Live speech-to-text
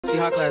She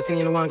hot class,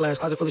 Henny in a wine glass,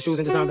 closet full of shoes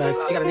and design bags.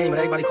 She got a name, but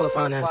everybody call her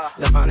fine ass.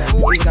 That fine ass.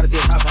 You gotta see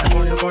a top hat.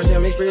 Corn in the corn, she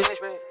a mixed breed.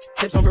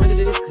 Tips on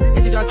parentheses.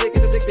 And she drives stick,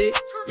 it's a 6-speed.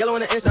 Yellow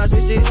on the inside,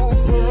 Swiss cheese.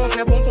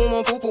 That boom boom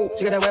on poo poo.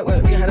 She got that wet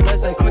wet. We can have the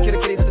best sex. I'm a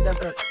kitty, that's a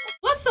death threat.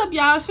 What's up,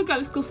 y'all? It's your girl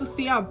Exclusive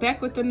C. I'm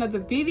back with another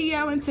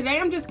video, and today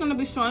I'm just gonna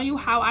be showing you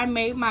how I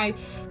made my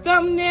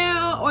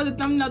thumbnail, or the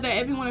thumbnail that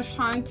everyone is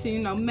trying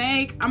to,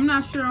 make. I'm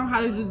not sure on how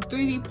to do the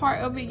 3D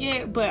part of it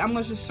yet, but I'm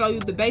gonna just show you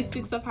the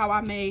basics of how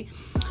I made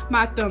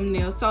my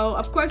thumbnail. So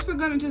of course we're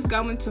gonna just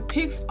go into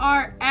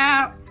PicsArt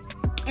app,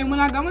 and when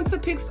I go into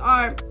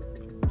PicsArt,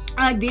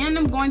 then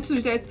I'm going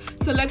to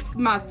just select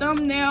my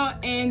thumbnail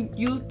and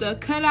use the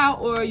cutout,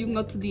 or you can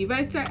go to the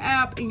eraser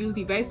app and use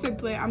the eraser,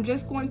 but I'm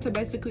just going to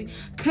basically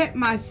cut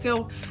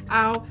myself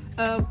out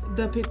of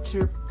the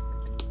picture.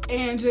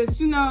 And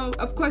just,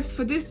 of course,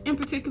 for this in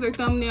particular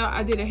thumbnail,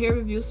 I did a hair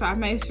review, so I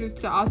made sure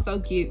to also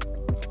get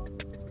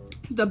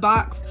the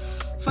box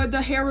for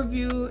the hair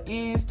review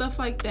and stuff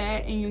like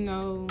that. And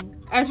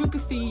as you can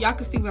see, y'all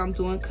can see what I'm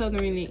doing,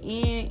 coloring it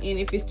in, and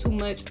if it's too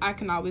much, I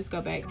can always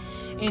go back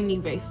and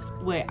erase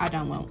what I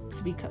don't want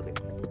to be colored.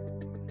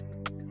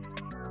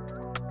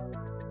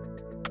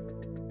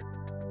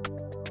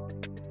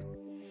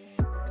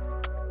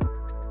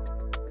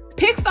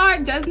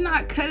 PicsArt does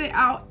not cut it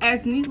out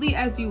as neatly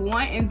as you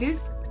want, and this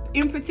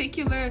in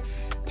particular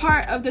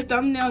part of the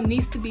thumbnail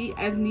needs to be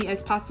as neat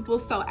as possible.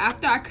 So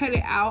after I cut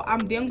it out, I'm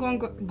then going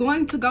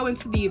to go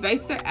into the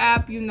eraser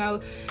app,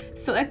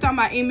 select on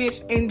my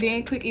image and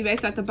then click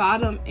erase at the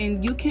bottom,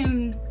 and you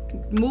can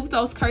move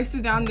those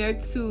cursors down there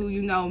to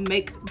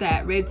make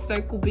that red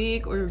circle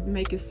big or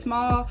make it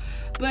small.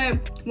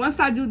 But once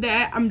I do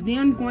that, I'm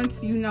then going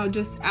to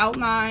just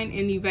outline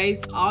and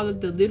erase all of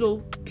the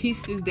little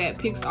pieces that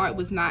PicsArt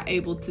was not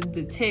able to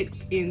detect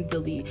and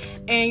delete,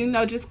 and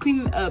just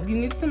clean it up. You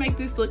need to make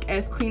this look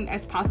as clean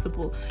as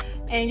possible,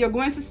 and you're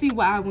going to see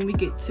why when we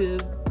get to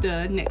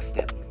the next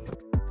step.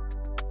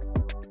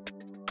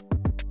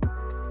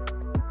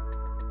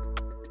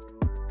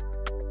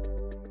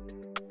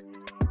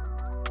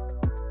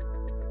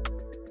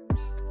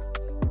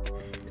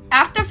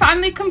 After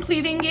finally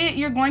completing it,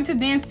 you're going to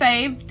then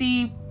save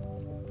the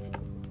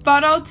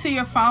photo to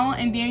your phone,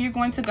 and then you're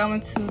going to go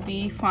into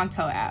the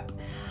Fonto app.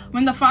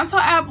 When the Fonto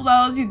app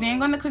loads, you're then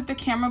going to click the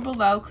camera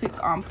below,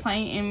 click on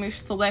plain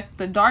image, select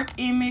the dark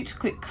image,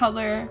 click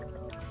color,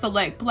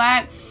 select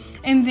black,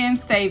 and then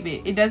save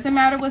it. It doesn't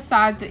matter what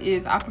size it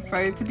is. I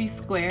prefer it to be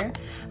square.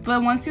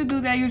 But once you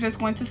do that, you're just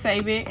going to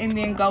save it and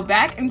then go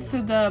back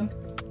into the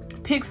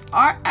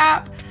PicsArt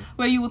app,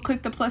 where you would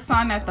click the plus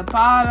sign at the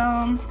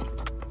bottom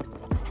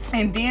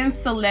and then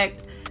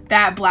select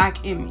that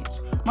black image.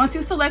 Once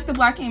you select the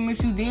black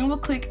image, you then will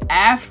click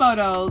add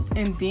photos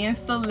and then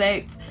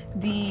select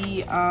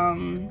the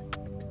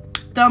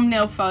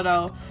thumbnail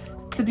photo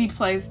to be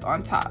placed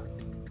on top.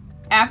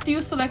 After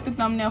you select the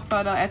thumbnail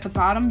photo, at the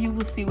bottom you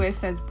will see where it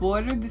says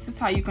border. This is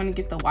how you're going to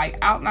get the white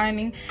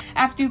outlining.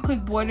 After you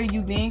click border,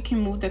 you then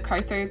can move the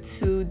cursor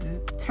to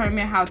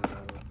determine how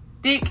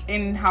thick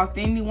and how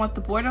thin you want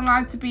the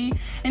borderline to be.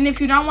 And if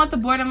you don't want the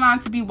borderline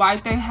to be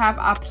white, they have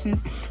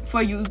options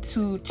for you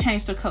to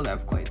change the color,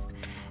 of course.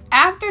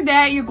 After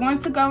that, you're going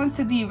to go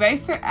into the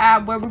eraser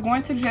app, where we're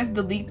going to just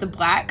delete the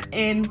black.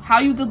 And how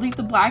you delete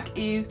the black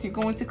is you're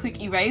going to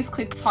click erase,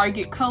 click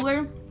target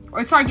color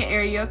or target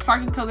area.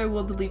 Target color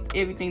will delete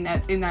everything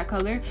that's in that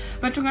color,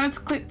 but you're going to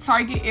click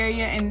target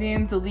area and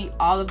then delete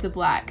all of the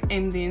black,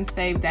 and then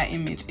save that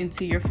image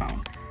into your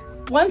phone.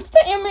 Once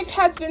the image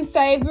has been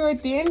saved, we're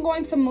then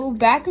going to move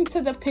back into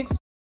the PicsArt.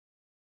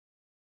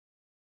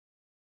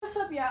 What's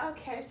up, y'all?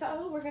 Okay,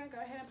 so we're going to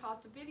go ahead and pause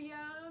the video.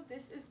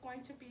 This is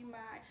going to be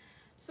my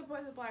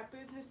Support the Black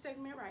Business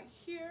segment right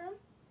here.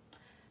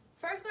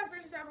 First Black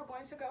business that we're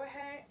going to go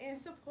ahead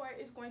and support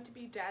is going to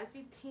be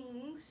JAZZIE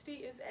TINGZ. She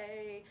is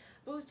a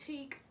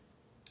boutique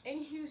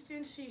in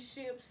Houston. She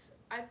ships,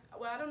 I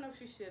don't know if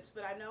she ships,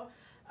 but I know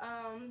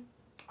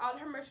all of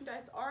her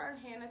merchandise are on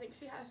hand. I think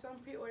she has some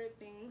pre-ordered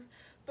things,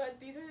 but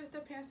these are the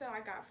pants that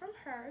I got from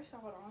her. So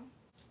hold on.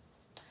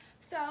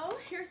 So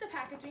here's the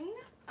packaging.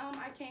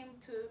 I came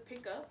to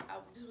pick up.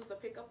 This was a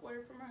pickup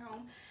order from her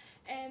home,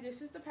 and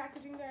this is the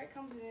packaging that it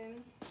comes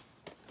in.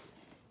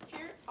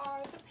 Here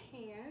are the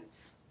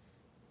pants.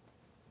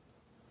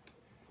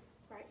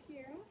 Right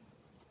here.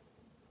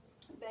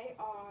 They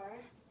are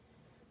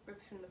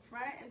rips in the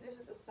front, and this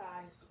is a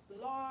size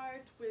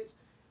large, which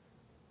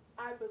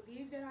I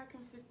believe that I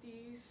can fit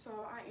these, so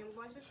I am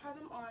going to try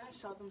them on and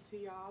show them to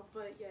y'all.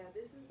 But yeah,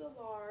 this is the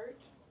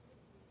large,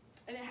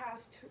 and it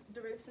has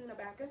the rips in the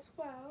back as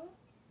well,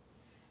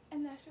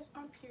 and that's just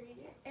on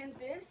period. And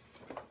this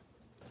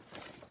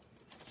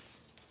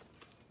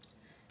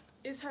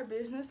is her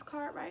business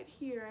card right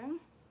here,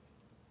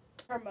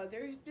 her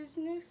mother's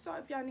business. So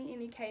if y'all need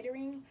any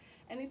catering,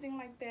 anything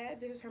like that,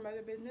 this is her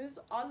mother business.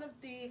 All of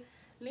the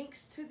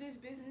links to this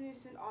business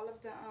and all of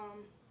the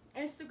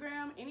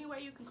Instagram. Any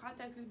way you can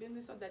contact this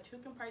business so that you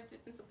can purchase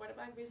and support a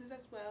Black business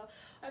as well.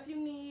 Or if you're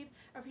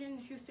in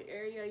the Houston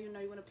area, you know,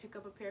 you want to pick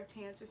up a pair of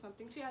pants or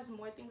something, she has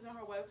more things on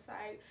her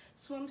website.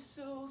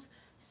 Swimsuits,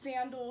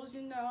 sandals,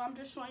 you know. I'm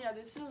just showing y'all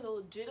this is a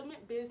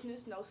legitimate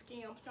business, no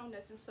scams, no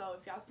nothing. So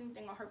if y'all see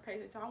anything on her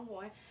page that y'all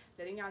want,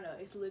 letting y'all know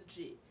it's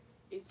legit.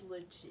 It's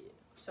legit.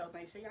 So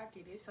make sure y'all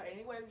get it. So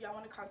anyway, if y'all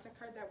want to contact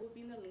her, that will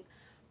be in the link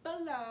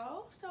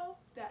below. So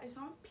that is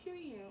on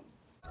period.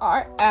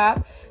 Our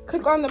app,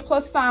 click on the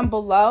plus sign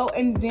below,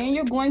 and then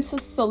you're going to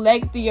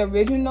select the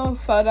original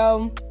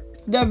photo,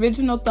 the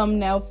original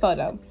thumbnail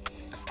photo.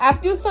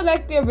 After you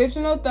select the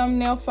original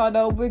thumbnail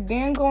photo, we're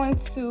then going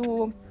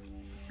to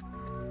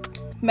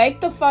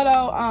make the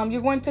photo,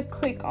 you're going to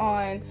click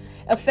on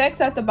effects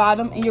at the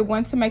bottom, and you're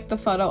going to make the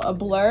photo a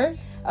blur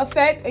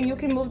effect, and you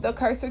can move the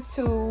cursor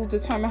to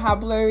determine how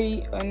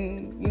blurry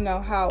and, you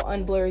know, how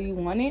unblurry you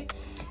want it.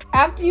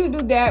 After you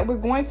do that, we're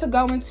going to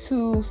go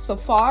into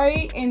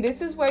Safari, and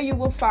this is where you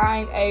will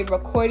find a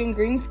recording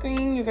green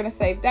screen. You're going to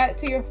save that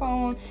to your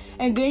phone,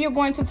 and then you're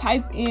going to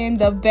type in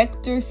the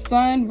vector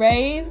sun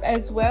rays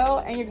as well,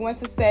 and you're going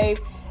to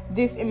save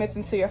this image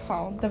into your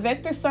phone. The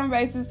vector sun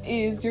rays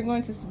is you're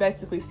going to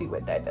basically see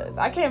what that does.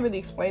 I can't really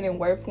explain in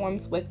word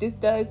forms what this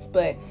does,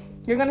 but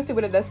you're going to see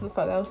what it does to the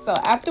photo. So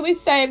after we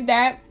save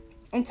that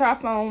into our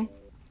phone,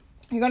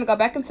 you're going to go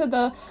back into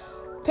the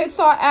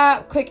Pixar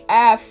app, click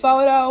add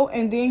photo,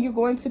 and then you're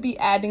going to be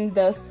adding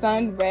the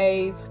sun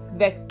rays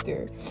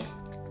vector.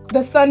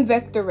 The sun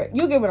vector,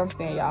 you get what I'm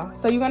saying, y'all.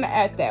 So you're going to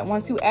add that.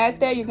 Once you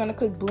add that, you're going to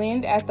click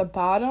blend at the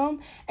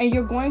bottom, and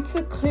you're going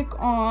to click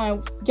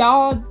on,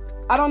 y'all,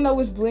 I don't know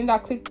which blend I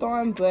clicked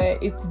on,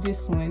 but it's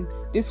this one.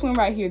 This one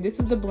right here. This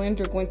is the blend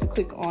you're going to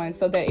click on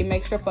so that it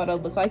makes your photo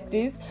look like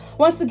this.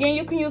 Once again,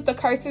 you can use the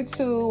cursor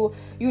to,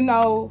 you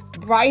know,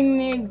 brighten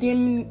it,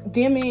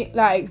 dim it,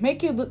 like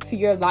make it look to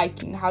your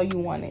liking, how you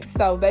want it.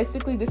 So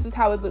basically, this is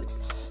how it looks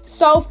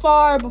so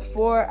far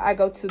before I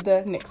go to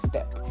the next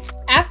step.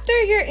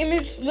 After your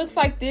image looks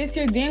like this,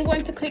 you're then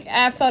going to click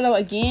add photo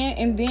again,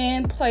 and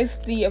then place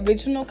the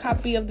original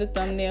copy of the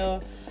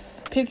thumbnail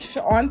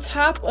picture on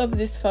top of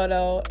this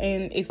photo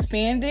and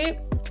expand it.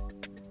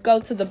 Go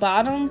to the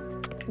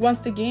bottom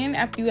once again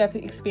after you have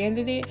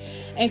expanded it,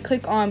 and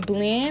click on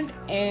blend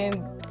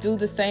and do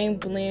the same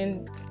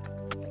blend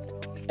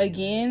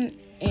again,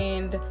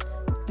 and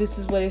this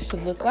is what it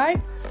should look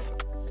like.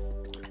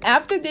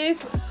 After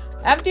this,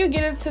 after you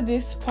get into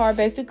this part,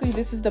 basically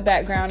this is the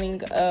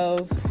backgrounding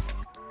of,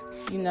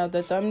 you know,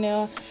 the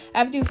thumbnail.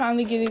 After you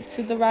finally get it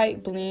to the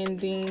right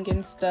blending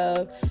and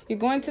stuff, you're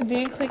going to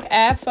then click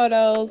add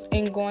photos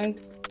and going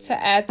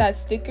to add that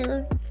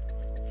sticker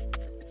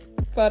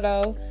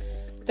photo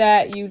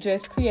that you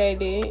just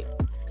created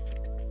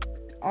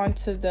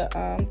onto the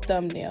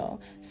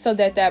thumbnail, so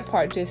that that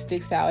part just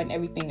sticks out and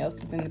everything else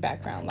is in the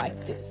background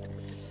like this.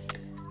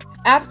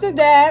 After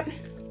that,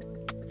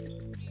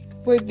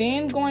 we're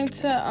then going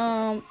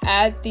to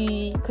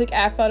click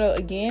add photo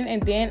again,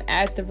 and then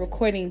add the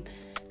recording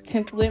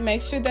template.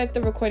 Make sure that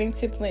the recording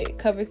template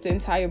covers the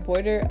entire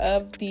border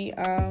of the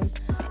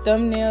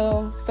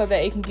thumbnail so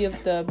that it can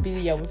give the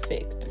video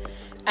effect.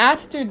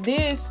 After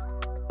this,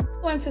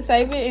 I'm going to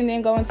save it and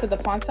then go into the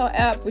Photo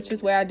app, which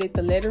is where I did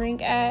the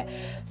lettering at.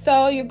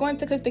 So you're going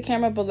to click the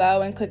camera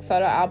below and click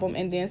photo album,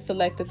 and then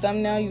select the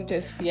thumbnail you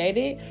just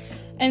created,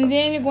 and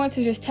then you're going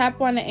to just tap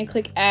on it and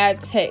click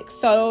add text.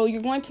 So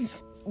you're going to,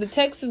 the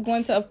text is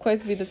going to of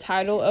course be the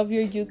title of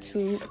your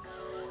YouTube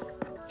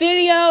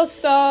video.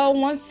 So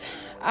once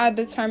I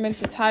determined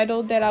the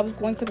title that I was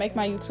going to make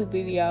my YouTube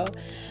video,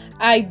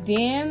 I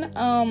then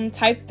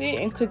typed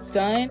it and clicked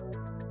done.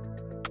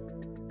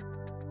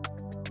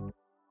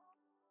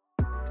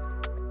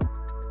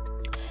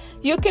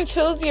 You can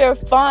choose your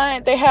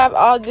font. They have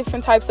all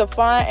different types of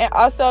font, and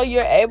also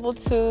you're able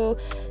to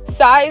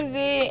size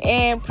it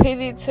and put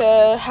it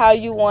to how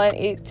you want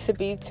it to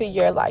be to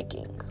your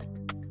liking.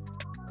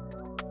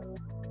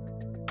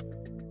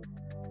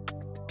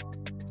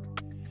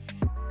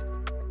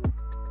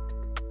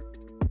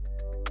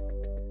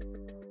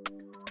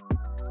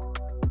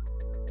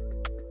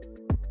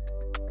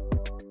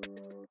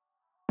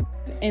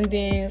 And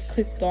then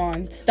clicked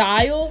on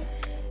style.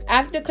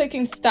 After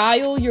clicking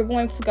style, you're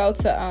going to go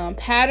to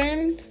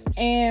patterns,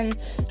 and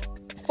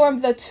for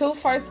the two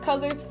first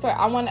colors,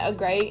 I want a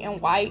gray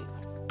and white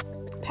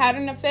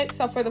pattern effect.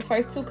 So for the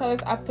first two colors,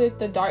 I put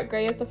the dark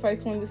gray as the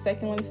first one, the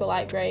second one is a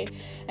light gray,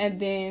 and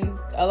then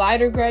a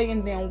lighter gray,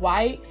 and then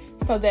white,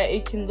 so that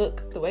it can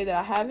look the way that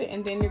I have it.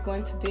 And then you're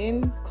going to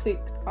then click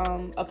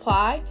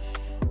apply.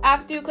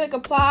 After you click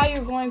apply,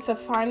 you're going to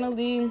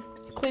finally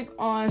click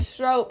on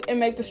stroke and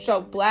make the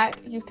stroke black.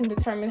 You can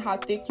determine how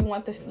thick you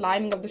want the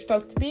lining of the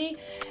stroke to be,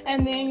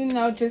 and then, you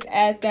know, just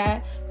add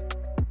that.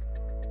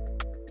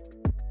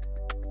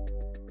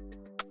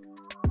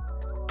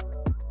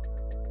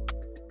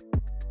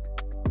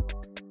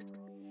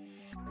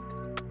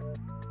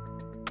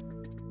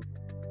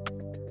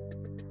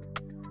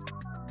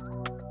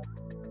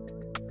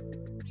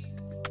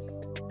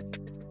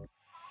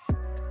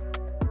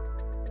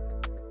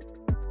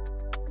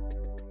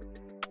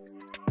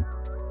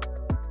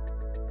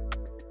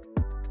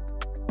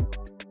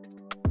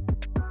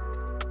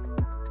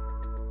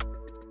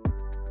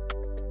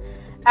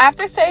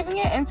 After saving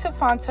it into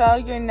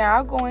Fonto, you're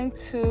now going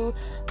to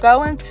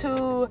go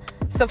into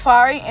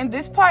Safari, and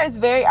this part is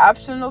very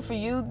optional for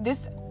you.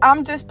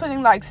 I'm just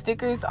putting like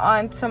stickers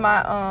onto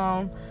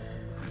my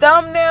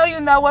thumbnail,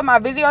 you know what my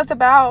video is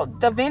about.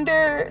 The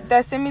vendor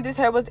that sent me this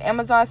hair was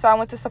Amazon, so I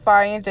went to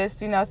Safari and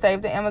just, you know,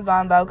 saved the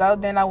Amazon logo.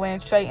 Then I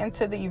went straight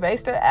into the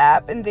eraser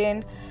app and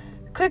then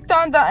clicked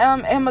on the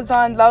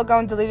Amazon logo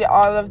and deleted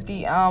all of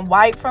the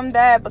white from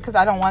that because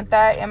I don't want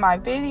that in my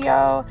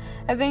video.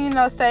 And then, you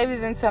know, saved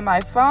it into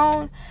my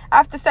phone.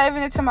 After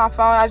saving it to my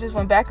phone, I just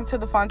went back into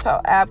the Fonto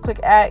app, click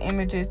add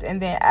images,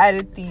 and then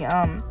added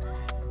the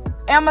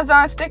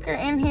Amazon sticker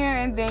in here.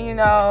 And then, you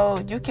know,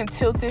 you can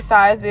tilt it,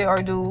 size it,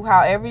 or do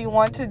however you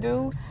want to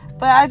do.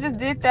 But I just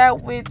did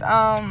that with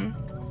all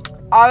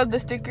of the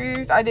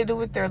stickers. I did it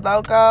with their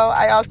logo.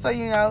 I also,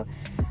 you know,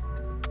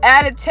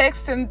 added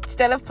text.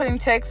 Instead of putting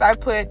text, I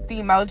put the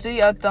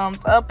emoji of thumbs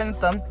up and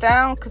thumbs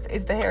down, because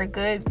is the hair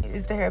good,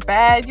 is the hair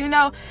bad, you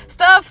know,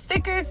 stuff,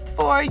 stickers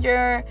for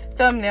your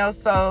thumbnail.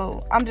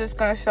 So I'm just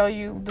gonna show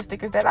you the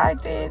stickers that I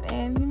did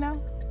and, you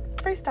know,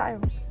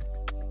 freestyle.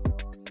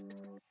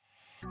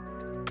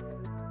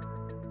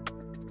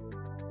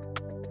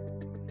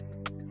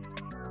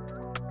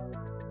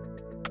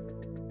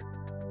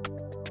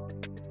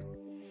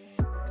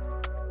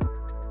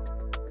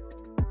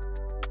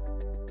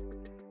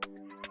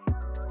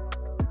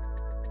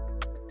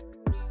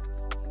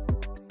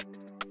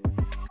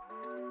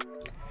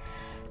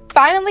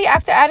 Finally,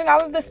 after adding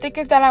all of the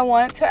stickers that I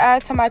want to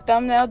add to my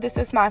thumbnail, this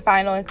is my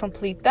final and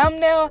complete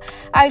thumbnail.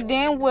 I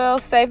then will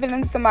save it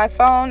into my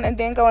phone and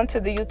then go into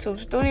the YouTube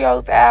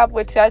Studios app,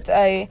 which that's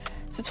a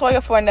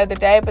tutorial for another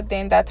day, but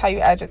then that's how you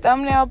add your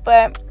thumbnail.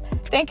 But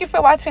thank you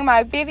for watching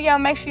my video.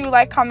 Make sure you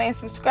like, comment, and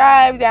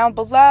subscribe down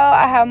below.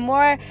 I have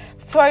more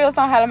tutorials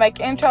on how to make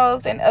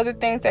intros and other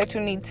things that you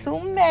need to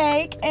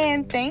make.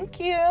 And thank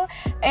you.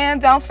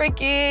 And don't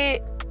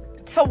forget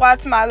to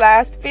watch my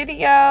last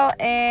video,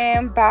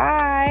 and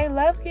bye.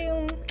 Love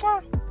you.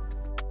 Mwah.